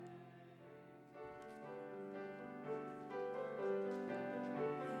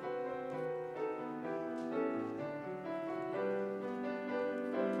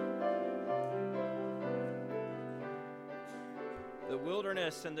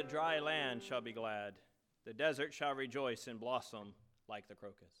wilderness and the dry land shall be glad. The desert shall rejoice and blossom like the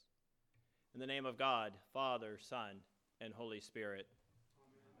crocus. In the name of God, Father, Son, and Holy Spirit.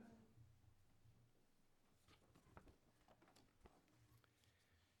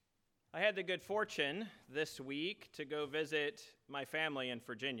 Amen. I had the good fortune this week to go visit my family in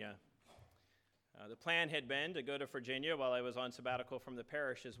Virginia. The plan had been to go to Virginia while I was on sabbatical from the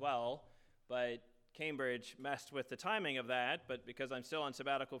parish as well, but Cambridge messed with the timing of that. But because I'm still on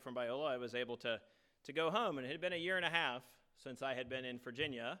sabbatical from Biola, I was able to go home. And it had been a year and a half since I had been in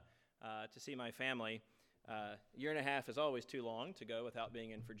Virginia to see my family. A year and a half is always too long to go without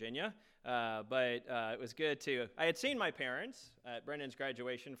being in Virginia. But it was good to... I had seen my parents at Brendan's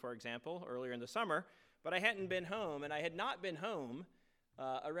graduation, for example, earlier in the summer, but I hadn't been home, and I had not been home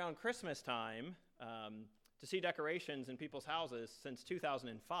around Christmas time to see decorations in people's houses since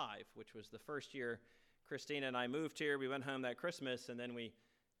 2005, which was the first year Christina and I moved here. We went home that Christmas, and then we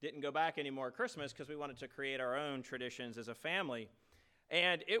didn't go back anymore Christmas because we wanted to create our own traditions as a family.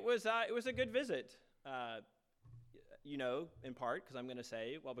 And it was a good visit, in part because I'm going to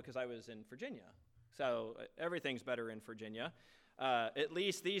say, well, because I was in Virginia. So everything's better in Virginia. At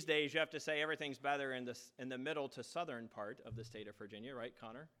least these days, you have to say everything's better in the middle to southern part of the state of Virginia, right,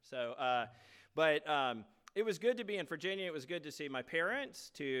 Connor? So, it was good to be in Virginia. It was good to see my parents,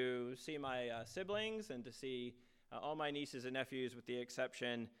 to see my siblings, and to see all my nieces and nephews, with the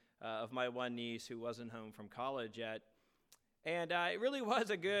exception of my one niece who wasn't home from college yet. And it really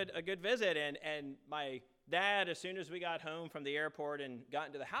was a good visit. And my dad, as soon as we got home from the airport and got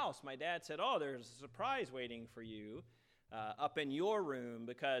into the house, my dad said, "Oh, there's a surprise waiting for you up in your room,"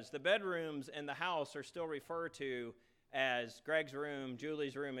 because the bedrooms in the house are still referred to as Greg's room,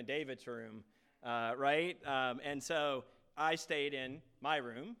 Julie's room, and David's room. Right? And so I stayed in my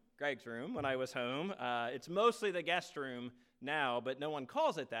room, Greg's room, when I was home. It's mostly the guest room now, but no one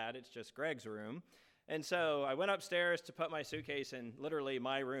calls it that. It's just Greg's room. And so I went upstairs to put my suitcase in literally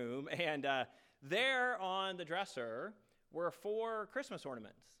my room, and there on the dresser were 4 Christmas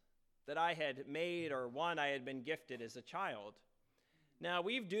ornaments that I had made, or one I had been gifted as a child. Now,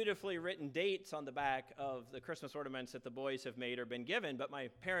 we've dutifully written dates on the back of the Christmas ornaments that the boys have made or been given, but my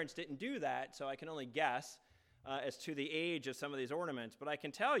parents didn't do that, so I can only guess as to the age of some of these ornaments. But I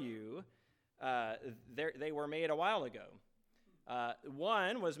can tell you they were made a while ago.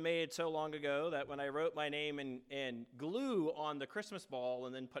 One was made so long ago that when I wrote my name in glue on the Christmas ball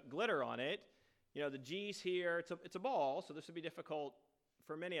and then put glitter on it, the G's here, it's a ball, so this would be difficult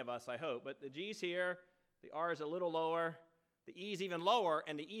for many of us, I hope, but the G's here, the R is a little lower, the E's even lower,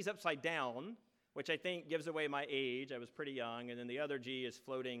 and the E's upside down, which I think gives away my age. I was pretty young, and then the other G is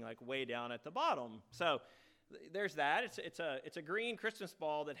floating like way down at the bottom. So there's that. It's a green Christmas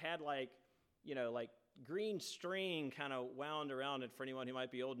ball that had like green string kind of wound around it for anyone who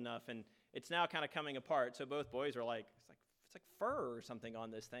might be old enough, and it's now kind of coming apart. So both boys were like, it's like fur or something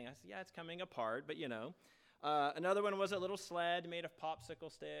on this thing. I said, yeah, it's coming apart, but Another one was a little sled made of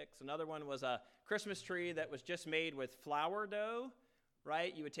popsicle sticks. Another one was a Christmas tree that was just made with flour dough,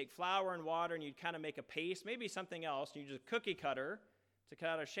 right? You would take flour and water and you'd kind of make a paste, maybe something else. You use a cookie cutter to cut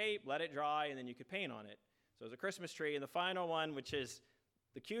out a shape, let it dry, and then you could paint on it. So it was a Christmas tree. And the final one, which is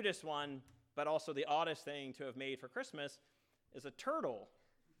the cutest one, but also the oddest thing to have made for Christmas, is a turtle.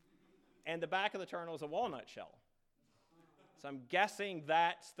 And the back of the turtle is a walnut shell. So I'm guessing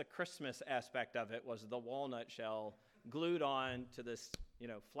that's the Christmas aspect of it, was the walnut shell glued on to this,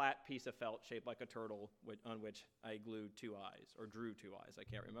 flat piece of felt shaped like a turtle on which I glued 2 eyes, or drew 2 eyes, I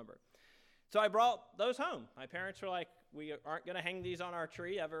can't remember. So I brought those home. My parents were like, "We aren't going to hang these on our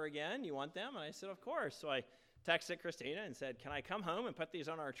tree ever again. You want them?" And I said, "Of course." So I texted Christina and said, "Can I come home and put these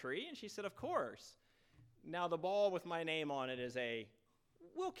on our tree?" And she said, "Of course." Now the ball with my name on it is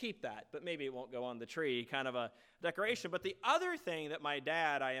we'll keep that, but maybe it won't go on the tree, kind of a decoration. But the other thing that my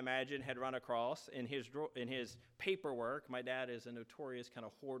dad, I imagine, had run across in his paperwork — my dad is a notorious kind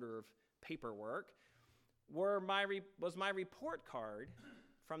of hoarder of paperwork — was my report card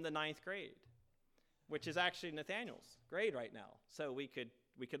from the 9th grade, which is actually Nathaniel's grade right now. So we could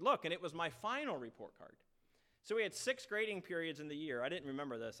look, and it was my final report card. So we had 6 grading periods in the year. I didn't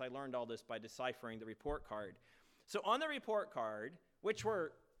remember this. I learned all this by deciphering the report card. So on the report card, which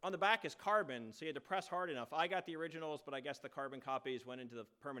were on the back is carbon, so you had to press hard enough. I got the originals, but I guess the carbon copies went into the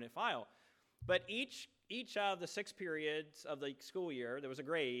permanent file. But each of the 6 periods of the school year, there was a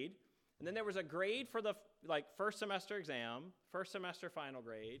grade, and then there was a grade for the first semester exam, first semester final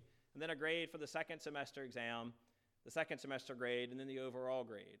grade, and then a grade for the second semester exam, the second semester grade, and then the overall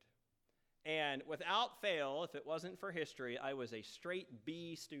grade. And without fail, if it wasn't for history, I was a straight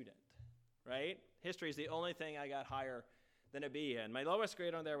B student, right? History is the only thing I got higher than a B in. My lowest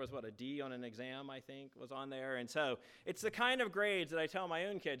grade on there was, a D on an exam, I think, was on there. And so it's the kind of grades that I tell my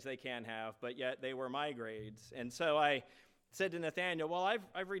own kids they can't have, but yet they were my grades. And so I said to Nathaniel, well,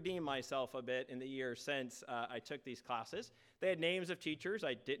 I've redeemed myself a bit in the years since I took these classes. They had names of teachers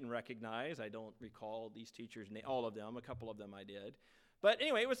I didn't recognize. I don't recall these teachers' all of them. A couple of them I did. But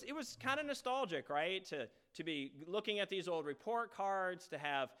anyway, it was kind of nostalgic, right, to be looking at these old report cards, to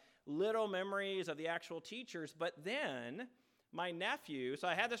have little memories of the actual teachers. But then my nephew, so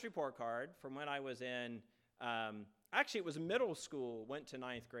I had this report card from when I was in, actually it was middle school, went to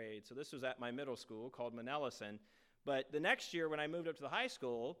 9th grade. So this was at my middle school called Manellison. But the next year when I moved up to the high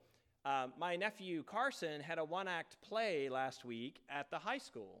school, my nephew Carson had a one-act play last week at the high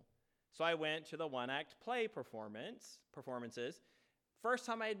school. So I went to the one-act play performances. First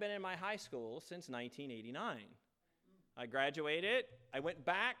time I had been in my high school since 1989. I graduated. I went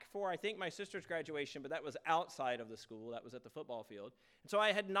back for, I think, my sister's graduation, but that was outside of the school. That was at the football field. And so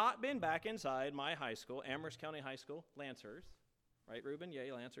I had not been back inside my high school, Amherst County High School, Lancers. Right, Reuben?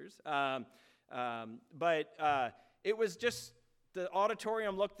 Yay, Lancers. But it was just, the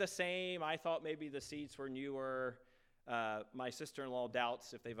auditorium looked the same. I thought maybe the seats were newer. My sister-in-law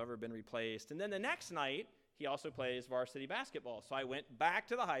doubts if they've ever been replaced. And then the next night, he also plays varsity basketball. So I went back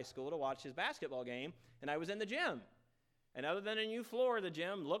to the high school to watch his basketball game, and I was in the gym. And other than a new floor, the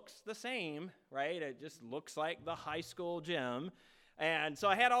gym looks the same, right? It just looks like the high school gym. And so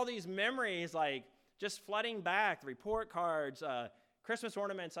I had all these memories, like just flooding back, the report cards, Christmas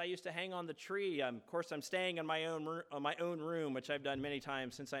ornaments I used to hang on the tree. Of course, I'm staying in my own room, which I've done many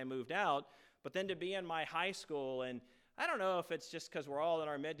times since I moved out. But then to be in my high school, and I don't know if it's just because we're all in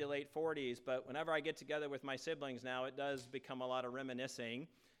our mid to late 40s, but whenever I get together with my siblings now, it does become a lot of reminiscing.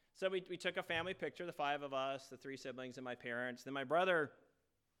 So we took a family picture, the 5 of us, the 3 siblings and my parents. Then my brother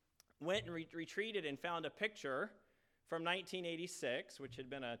went and retreated and found a picture from 1986, which had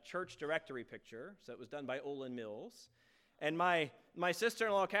been a church directory picture. So it was done by Olin Mills. And my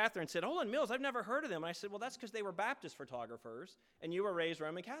sister-in-law, Catherine, said, Olin Mills, I've never heard of them. And I said, well, that's because they were Baptist photographers, and you were raised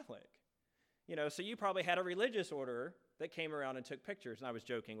Roman Catholic. So you probably had a religious order that came around and took pictures. And I was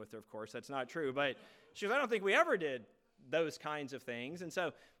joking with her, of course. That's not true. But she goes, I don't think we ever did those kinds of things. And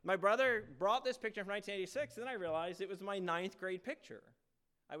so my brother brought this picture from 1986, and then I realized it was my 9th grade picture.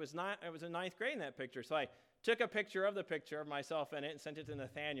 I was in 9th grade in that picture. So I took a picture of the picture of myself in it and sent it to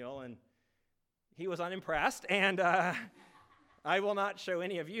Nathaniel, and he was unimpressed. And I will not show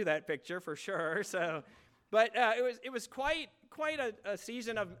any of you that picture for sure. But it was quite a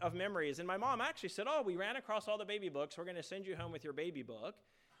season of memories. And my mom actually said, we ran across all the baby books. We're going to send you home with your baby book.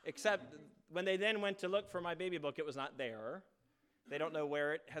 Except when they then went to look for my baby book, it was not there. They don't know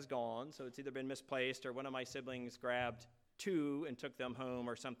where it has gone. So it's either been misplaced or one of my siblings grabbed 2 and took them home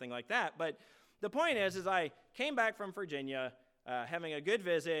or something like that. But the point is I came back from Virginia having a good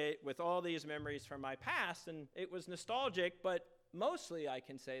visit with all these memories from my past. And it was nostalgic, but mostly I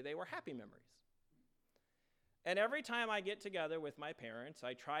can say they were happy memories. And every time I get together with my parents,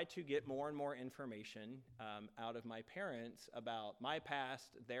 I try to get more and more information out of my parents about my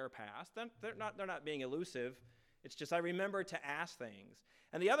past, their past. They're not being elusive. It's just I remember to ask things.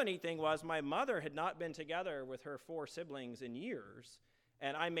 And the other neat thing was my mother had not been together with her 4 siblings in years,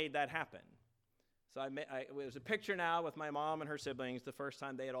 and I made that happen. So it was a picture now with my mom and her siblings, the first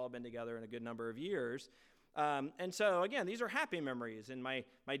time they had all been together in a good number of years. And so, again, these are happy memories. And my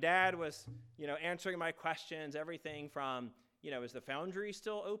dad was, answering my questions, everything from, is the foundry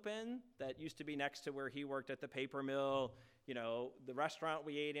still open? That used to be next to where he worked at the paper mill. The restaurant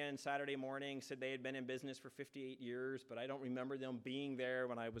we ate in Saturday morning said they had been in business for 58 years, but I don't remember them being there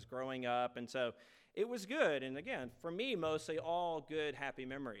when I was growing up. And so it was good. And again, for me, mostly all good, happy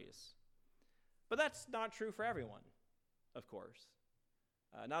memories. But that's not true for everyone, of course.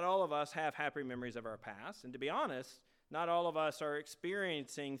 Not all of us have happy memories of our past, and to be honest, not all of us are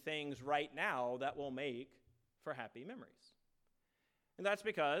experiencing things right now that will make for happy memories. And that's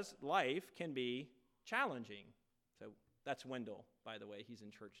because life can be challenging. So that's Wendell, by the way. He's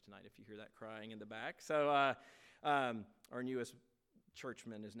in church tonight if you hear that crying in the back. So our newest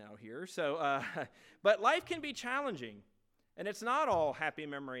churchman is now here. But life can be challenging, and it's not all happy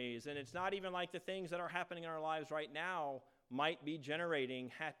memories, and it's not even like the things that are happening in our lives right now might be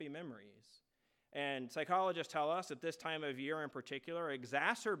generating happy memories. And psychologists tell us that this time of year in particular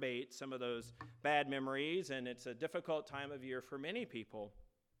exacerbates some of those bad memories, and it's a difficult time of year for many people.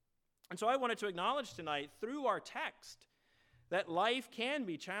 And so I wanted to acknowledge tonight through our text that life can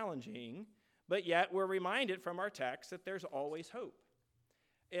be challenging, but yet we're reminded from our text that there's always hope.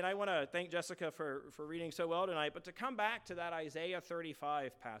 And I want to thank Jessica for reading so well tonight, but to come back to that Isaiah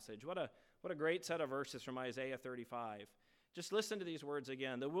 35 passage, what a great set of verses from Isaiah 35. Just listen to these words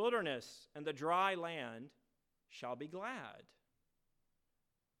again. The wilderness and the dry land shall be glad.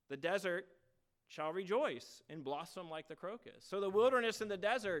 The desert shall rejoice and blossom like the crocus. So the wilderness and the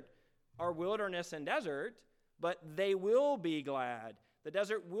desert are wilderness and desert, but they will be glad. The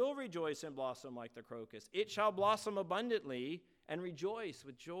desert will rejoice and blossom like the crocus. It shall blossom abundantly and rejoice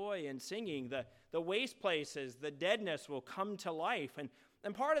with joy and singing. The waste places, the deadness will come to life.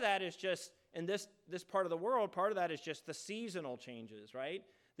 And part of that is just, in this part of the world, part of that is just the seasonal changes, right?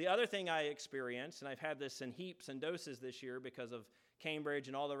 The other thing I experienced, and I've had this in heaps and doses this year because of Cambridge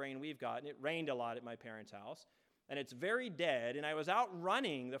and all the rain we've gotten. It rained a lot at my parents' house, and it's very dead. And I was out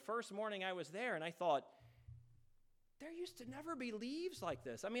running the first morning I was there, and I thought, there used to never be leaves like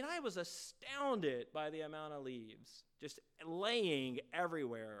this. I mean, I was astounded by the amount of leaves just laying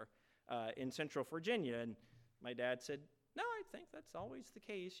everywhere in Central Virginia. And my dad said, no, I think that's always the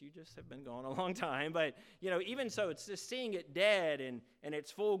case. You just have been gone a long time. But, even so, it's just seeing it dead and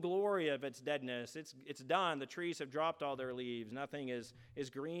its full glory of its deadness. It's done. The trees have dropped all their leaves. Nothing is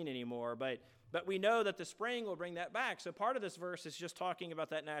green anymore. But we know that the spring will bring that back. So part of this verse is just talking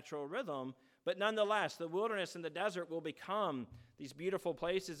about that natural rhythm. But nonetheless, the wilderness and the desert will become these beautiful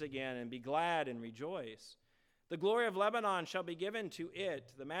places again and be glad and rejoice. The glory of Lebanon shall be given to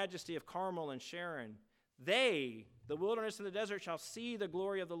it, the majesty of Carmel and Sharon. They, the wilderness and the desert, shall see the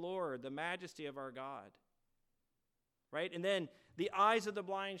glory of the Lord, the majesty of our God. Right? And then the eyes of the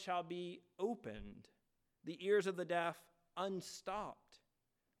blind shall be opened, the ears of the deaf unstopped.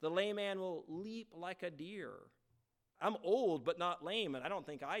 The lame man will leap like a deer. I'm old but not lame, and I don't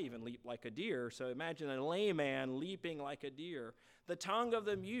think I even leap like a deer, so imagine a lame man leaping like a deer. The tongue of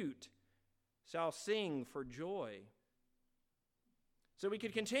the mute shall sing for joy. So we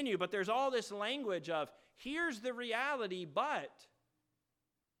could continue, but there's all this language of, here's the reality, but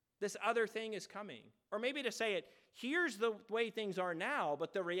this other thing is coming. Or maybe to say it, here's the way things are now,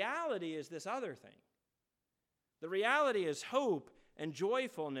 but the reality is this other thing. The reality is hope and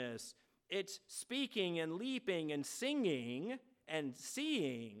joyfulness. It's speaking and leaping and singing and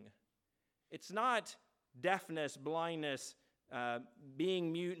seeing. It's not deafness, blindness,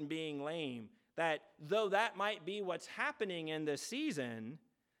 being mute and being lame. That though that might be what's happening in this season,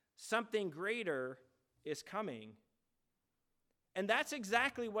 something greater is coming. And that's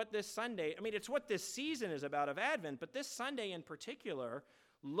exactly what this Sunday, it's what this season is about of Advent, but this Sunday in particular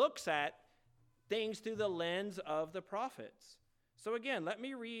looks at things through the lens of the prophets. So again, let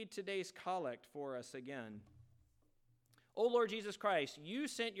me read today's collect for us again. O Lord Jesus Christ, you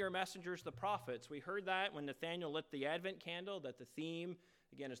sent your messengers, the prophets. We heard that when Nathanael lit the Advent candle, that the theme,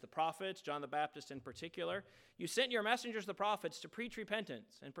 again, is the prophets, John the Baptist in particular. You sent your messengers, the prophets, to preach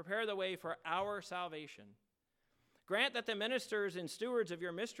repentance and prepare the way for our salvation. Grant that the ministers and stewards of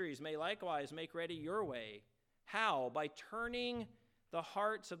your mysteries may likewise make ready your way. How? By turning the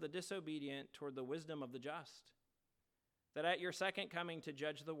hearts of the disobedient toward the wisdom of the just, that at your second coming to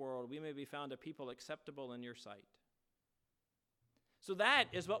judge the world, we may be found a people acceptable in your sight. So that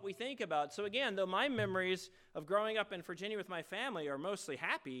is what we think about. So again, though my memories of growing up in Virginia with my family are mostly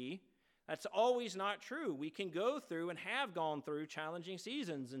happy, that's always not true. We can go through and have gone through challenging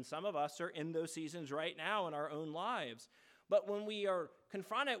seasons, and some of us are in those seasons right now in our own lives. But when we are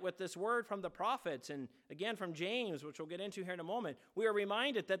confronted with this word from the prophets, and again from James, which we'll get into here in a moment, we are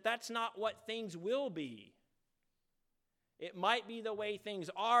reminded that that's not what things will be. It might be the way things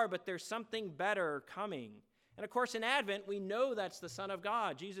are, but there's something better coming. And of course, in Advent, we know that's the Son of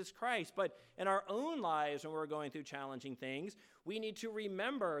God, Jesus Christ. But in our own lives, when we're going through challenging things, we need to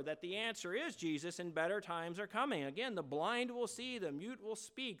remember that the answer is Jesus and better times are coming. Again, the blind will see, the mute will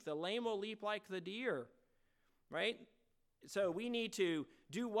speak, the lame will leap like the deer, right? So we need to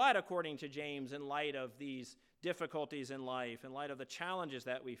do what, according to James, in light of these difficulties in life, in light of the challenges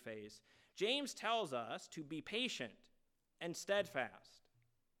that we face? James tells us to be patient and steadfast.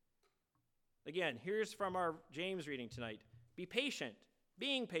 Again, here's from our James reading tonight. Be patient,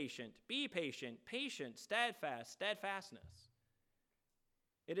 being patient, be patient, patient, steadfast, steadfastness.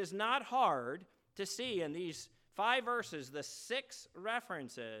 It is not hard to see in these 5 verses the 6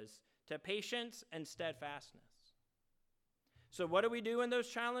 references to patience and steadfastness. So what do we do in those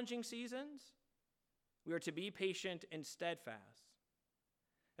challenging seasons? We are to be patient and steadfast.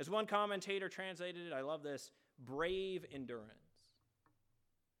 As one commentator translated it, I love this, brave endurance.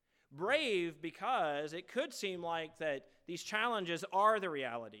 Brave because it could seem like that these challenges are the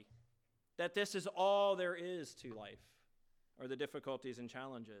reality, that this is all there is to life, or the difficulties and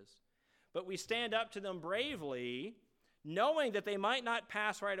challenges. But we stand up to them bravely, knowing that they might not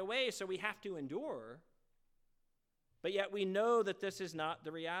pass right away, so we have to endure. But yet we know that this is not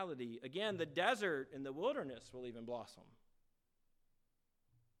the reality. Again, the desert and the wilderness will even blossom.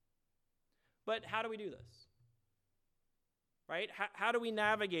 but how do we do this? Right? How do we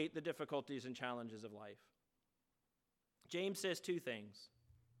navigate the difficulties and challenges of life? James says two things.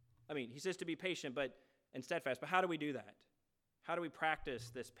 He says to be patient and steadfast, but how do we do that? How do we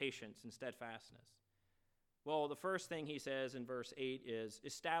practice this patience and steadfastness? Well, the first thing he says in verse 8 is,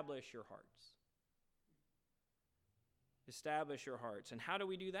 establish your hearts. Establish your hearts. And how do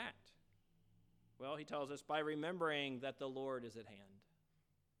we do that? Well, he tells us by remembering that the Lord is at hand.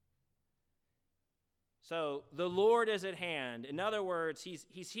 So the Lord is at hand. In other words,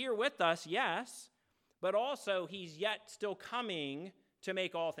 he's here with us, yes, but also he's yet still coming to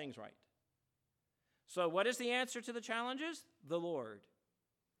make all things right. So what is the answer to the challenges? The Lord.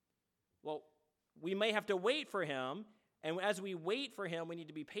 Well, we may have to wait for him, and as we wait for him, we need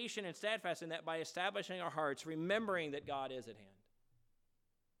to be patient and steadfast in that by establishing our hearts, remembering that God is at hand.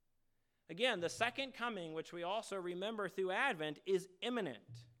 Again, the second coming, which we also remember through Advent, is imminent.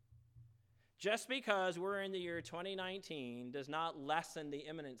 Just because we're in the year 2019 does not lessen the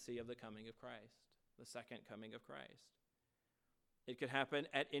imminency of the coming of Christ, the second coming of Christ. It could happen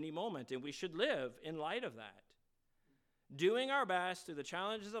at any moment, and we should live in light of that, doing our best through the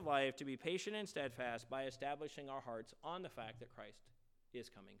challenges of life to be patient and steadfast by establishing our hearts on the fact that Christ is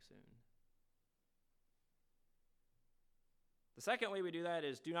coming soon. The second way we do that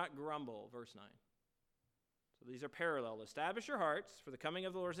is do not grumble, verse 9. So these are parallel. Establish your hearts, for the coming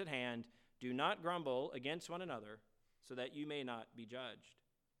of the Lord is at hand. Do not grumble against one another, so that you may not be judged.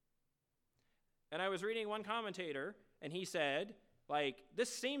 And I was reading one commentator, and he said, this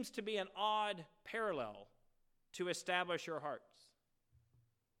seems to be an odd parallel to establish your hearts.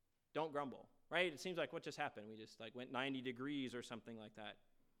 Don't grumble, right? It seems like what just happened? We just went 90 degrees or something like that.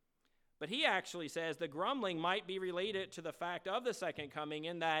 But he actually says the grumbling might be related to the fact of the second coming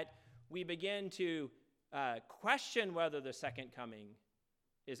in that we begin to question whether the second coming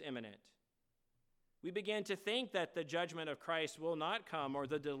is imminent. We begin to think that the judgment of Christ will not come or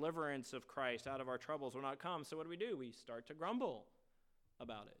the deliverance of Christ out of our troubles will not come. So what do? We start to grumble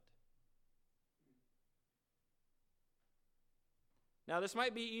about it. Now, this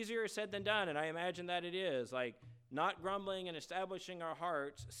might be easier said than done, and I imagine that it is, not grumbling and establishing our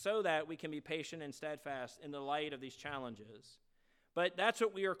hearts so that we can be patient and steadfast in the light of these challenges. But that's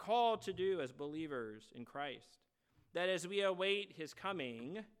what we are called to do as believers in Christ, that as we await his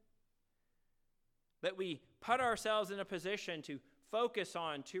coming, that we put ourselves in a position to focus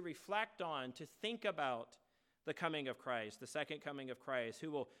on, to reflect on, to think about the coming of Christ, the second coming of Christ,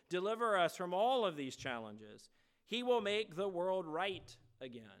 who will deliver us from all of these challenges. He will make the world right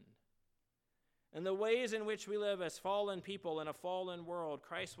again. And the ways in which we live as fallen people in a fallen world,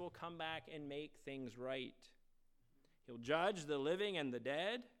 Christ will come back and make things right. He'll judge the living and the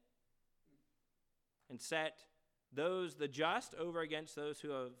dead and set the just over against those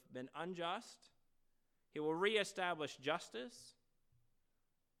who have been unjust. He will reestablish justice.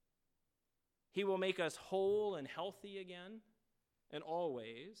 He will make us whole and healthy again in all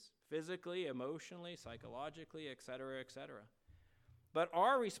ways, physically, emotionally, psychologically, etc., etc. But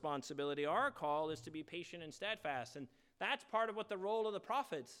our responsibility, our call, is to be patient and steadfast. And that's part of what the role of the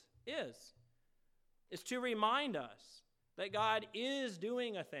prophets is to remind us that God is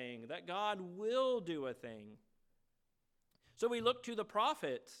doing a thing, that God will do a thing. So we look to the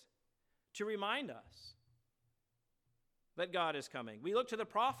prophets to remind us that God is coming. We look to the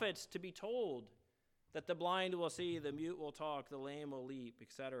prophets to be told that the blind will see, the mute will talk, the lame will leap,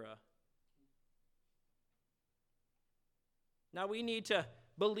 etc. Now we need to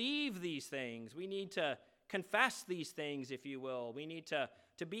believe these things. We need to confess these things, if you will. We need to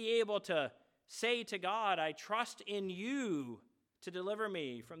be able to say to God, I trust in you to deliver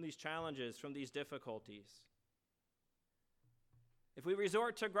me from these challenges, from these difficulties. If we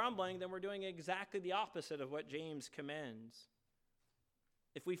resort to grumbling, then we're doing exactly the opposite of what James commends.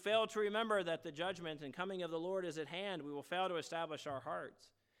 If we fail to remember that the judgment and coming of the Lord is at hand, we will fail to establish our hearts.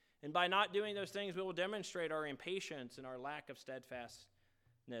 And by not doing those things, we will demonstrate our impatience and our lack of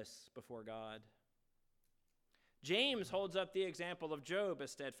steadfastness before God. James holds up the example of Job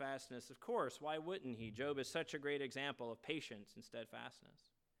as steadfastness. Of course, why wouldn't he? Job is such a great example of patience and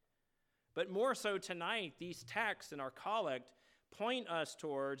steadfastness. But more so tonight, these texts in our collect point us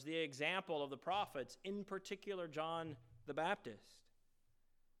towards the example of the prophets, in particular John the Baptist.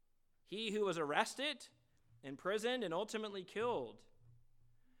 He who was arrested, imprisoned, and ultimately killed.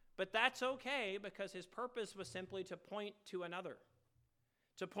 But that's okay because his purpose was simply to point to another,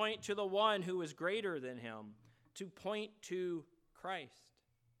 to point to the one who was greater than him, to point to Christ.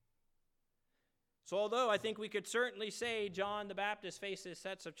 So although I think we could certainly say John the Baptist faces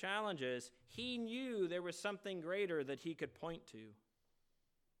sets of challenges, he knew there was something greater that he could point to.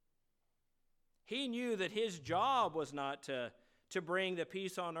 He knew that his job was not to bring the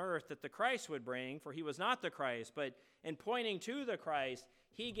peace on earth that the Christ would bring, for he was not the Christ. But in pointing to the Christ,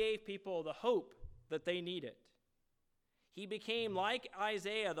 he gave people the hope that they needed. He became like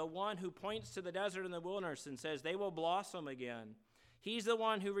Isaiah, the one who points to the desert and the wilderness and says, they will blossom again. He's the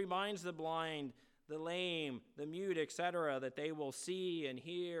one who reminds the blind, the lame, the mute, etc., that they will see and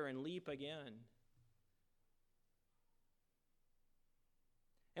hear and leap again.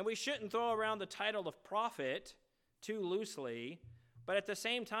 And we shouldn't throw around the title of prophet too loosely, but at the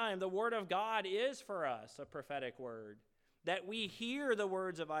same time, the word of God is for us a prophetic word, that we hear the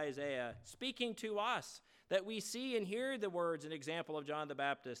words of Isaiah speaking to us, that we see and hear the words and example of John the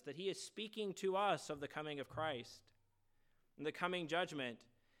Baptist, that he is speaking to us of the coming of Christ and the coming judgment.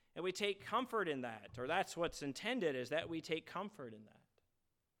 And we take comfort in that, or that's what's intended, is that we take comfort in that.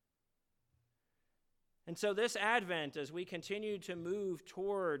 And so this Advent, as we continue to move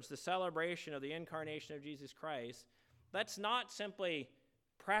towards the celebration of the incarnation of Jesus Christ, let's not simply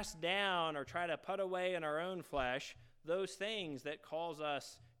press down or try to put away in our own flesh those things that cause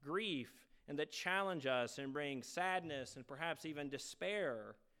us grief and that challenge us and bring sadness and perhaps even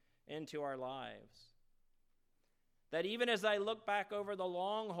despair into our lives. That even as I look back over the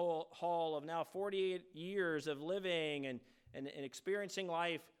long haul of now 48 years of living and experiencing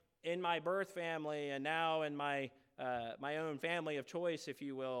life in my birth family and now in my own family of choice, if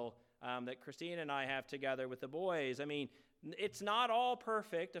you will, that Christine and I have together with the boys, I mean, it's not all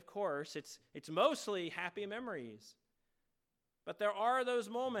perfect, of course. It's mostly happy memories. But there are those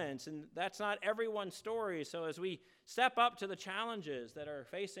moments, and that's not everyone's story. So as we step up to the challenges that are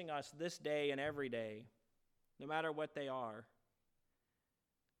facing us this day and every day, no matter what they are,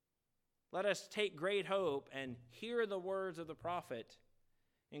 let us take great hope and hear the words of the prophet,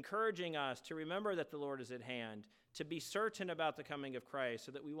 encouraging us to remember that the Lord is at hand, to be certain about the coming of Christ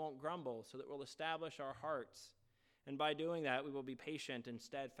so that we won't grumble, so that we'll establish our hearts. And by doing that, we will be patient and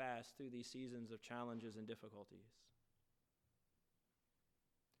steadfast through these seasons of challenges and difficulties.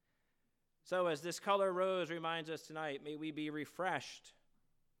 So as this color rose reminds us tonight, may we be refreshed.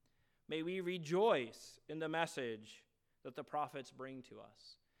 May we rejoice in the message that the prophets bring to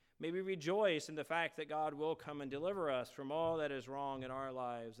us. May we rejoice in the fact that God will come and deliver us from all that is wrong in our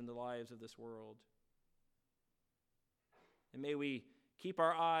lives and the lives of this world. And may we keep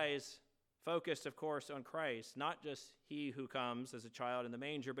our eyes focused, of course, on Christ, not just he who comes as a child in the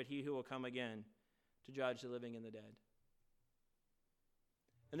manger, but he who will come again to judge the living and the dead.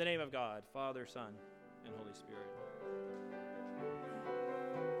 In the name of God, Father, Son, and Holy Spirit.